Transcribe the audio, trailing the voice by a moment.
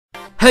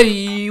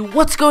Hey,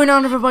 what's going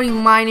on everybody?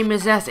 My name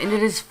is S and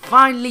it is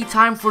finally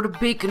time for the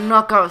big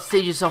knockout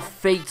stages of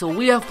FIFARalle.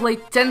 We have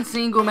played 10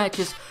 single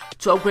matches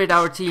to upgrade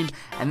our team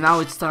and now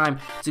it's time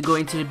to go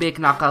into the big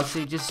knockout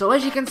stages. So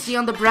as you can see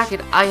on the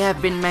bracket, I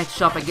have been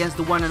matched up against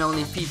the one and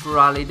only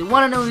FIFARalle, the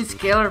one and only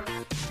scaler.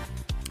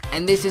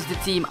 And this is the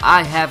team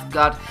I have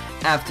got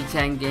after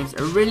 10 games.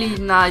 A really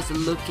nice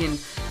looking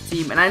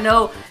team. And I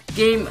know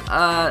game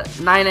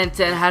 9 and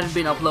 10 hadn't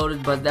been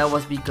uploaded, but that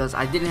was because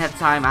I didn't have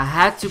time. I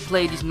had to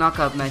play these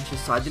knockout matches,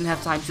 so I didn't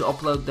have time to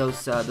upload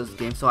those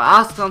games. So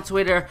I asked on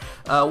Twitter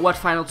what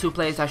final 2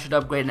 players I should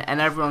upgrade,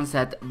 and everyone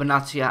said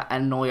Benatia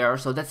and Neuer.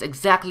 So that's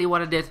exactly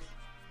what I did.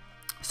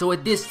 So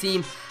with this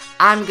team,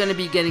 I'm gonna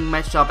be getting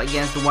matched up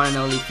against the one and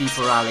only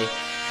FIFARalle.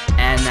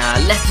 And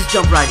let's just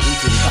jump right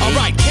into it.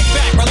 Alright, kick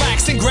back,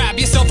 relax, and grab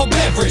yourself a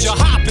beverage. Or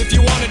hop if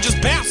you wanna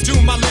just bounce to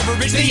my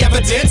leverage. The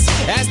evidence,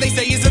 as they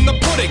say, is in the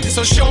pudding.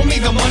 So show me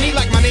the money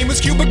like my name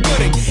was Cuba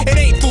Gooding. It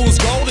ain't fool's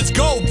gold, it's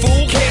gold,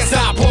 fool. Can't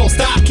stop, won't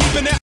stop,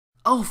 keeping it.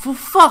 Oh, for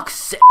fuck's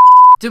sake.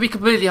 To be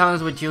completely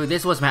honest with you,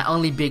 this was my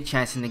only big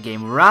chance in the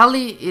game.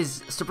 Raleigh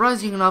is,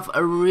 surprisingly enough,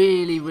 a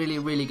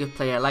really good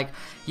player. Like,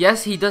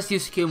 yes, he does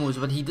use skill moves,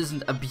 but he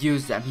doesn't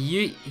abuse them.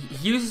 He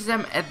uses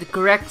them at the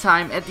correct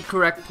time, at the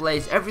correct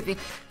place, everything.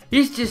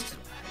 He's just,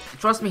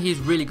 trust me, he's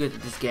really good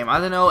at this game. I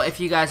don't know if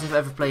you guys have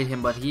ever played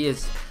him, but he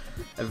is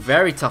a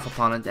very tough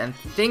opponent. And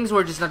things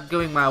were just not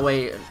going my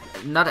way.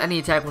 Not any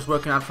attack was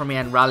working out for me,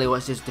 and Raleigh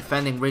was just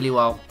defending really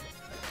well.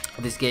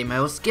 This game I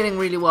was getting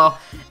really well,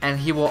 and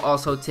he will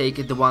also take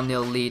the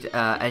 1-0 lead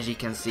as you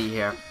can see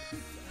here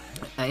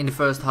in the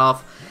first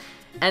half.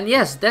 And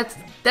yes,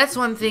 that's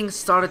when things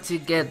started to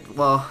get,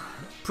 well,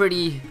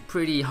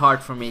 pretty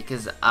hard for me,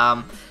 because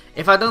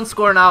if I don't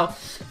score now,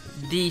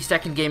 the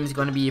second game is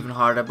going to be even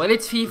harder. But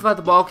it's FIFA,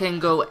 the ball can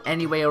go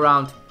any way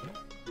around.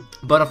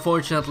 But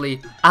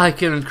unfortunately, I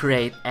couldn't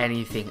create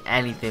anything,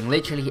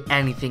 literally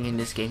anything in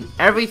this game.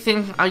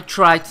 Everything I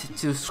tried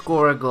to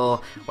score a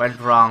goal went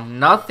wrong.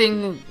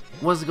 Nothing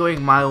was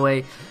going my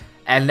way,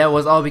 and that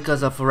was all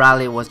because of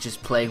Raleigh was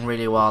just playing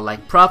really well.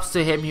 Like, props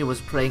to him, he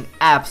was playing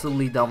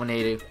absolutely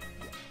dominating.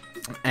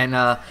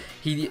 And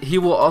he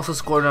will also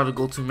score another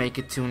goal to make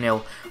it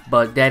 2-0.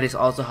 But that is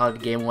also how the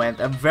game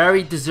went. A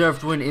very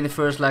deserved win in the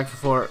first leg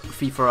for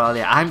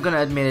FIFARalle. I'm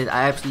gonna admit it.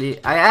 I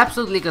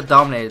absolutely got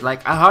dominated.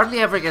 Like, I hardly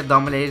ever get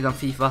dominated on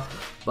FIFA,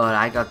 but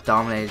I got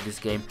dominated this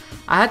game.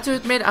 I had to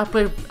admit I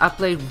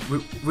played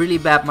really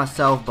bad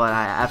myself, but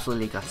I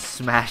absolutely got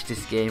smashed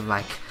this game.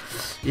 Like,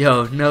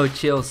 yo, no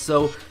chill.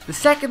 So the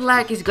second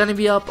leg is gonna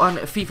be up on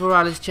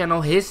FIFARalle's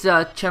channel. His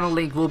channel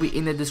link will be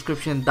in the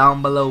description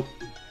down below.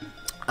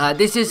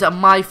 This is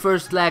my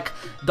first leg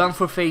done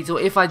for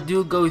FIFARalle. If I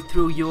do go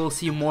through, you will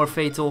see more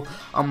FIFARalle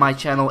on my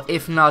channel.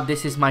 If not,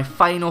 this is my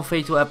final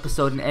FIFARalle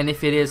episode, and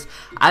if it is,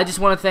 I just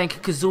want to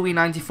thank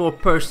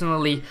Kazooie94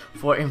 personally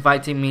for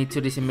inviting me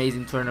to this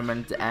amazing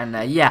tournament.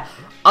 And yeah,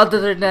 other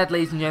than that,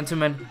 ladies and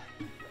gentlemen,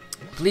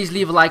 please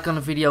leave a like on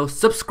the video,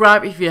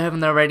 subscribe if you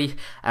haven't already,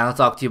 and I'll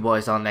talk to you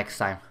boys all next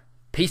time.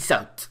 Peace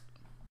out.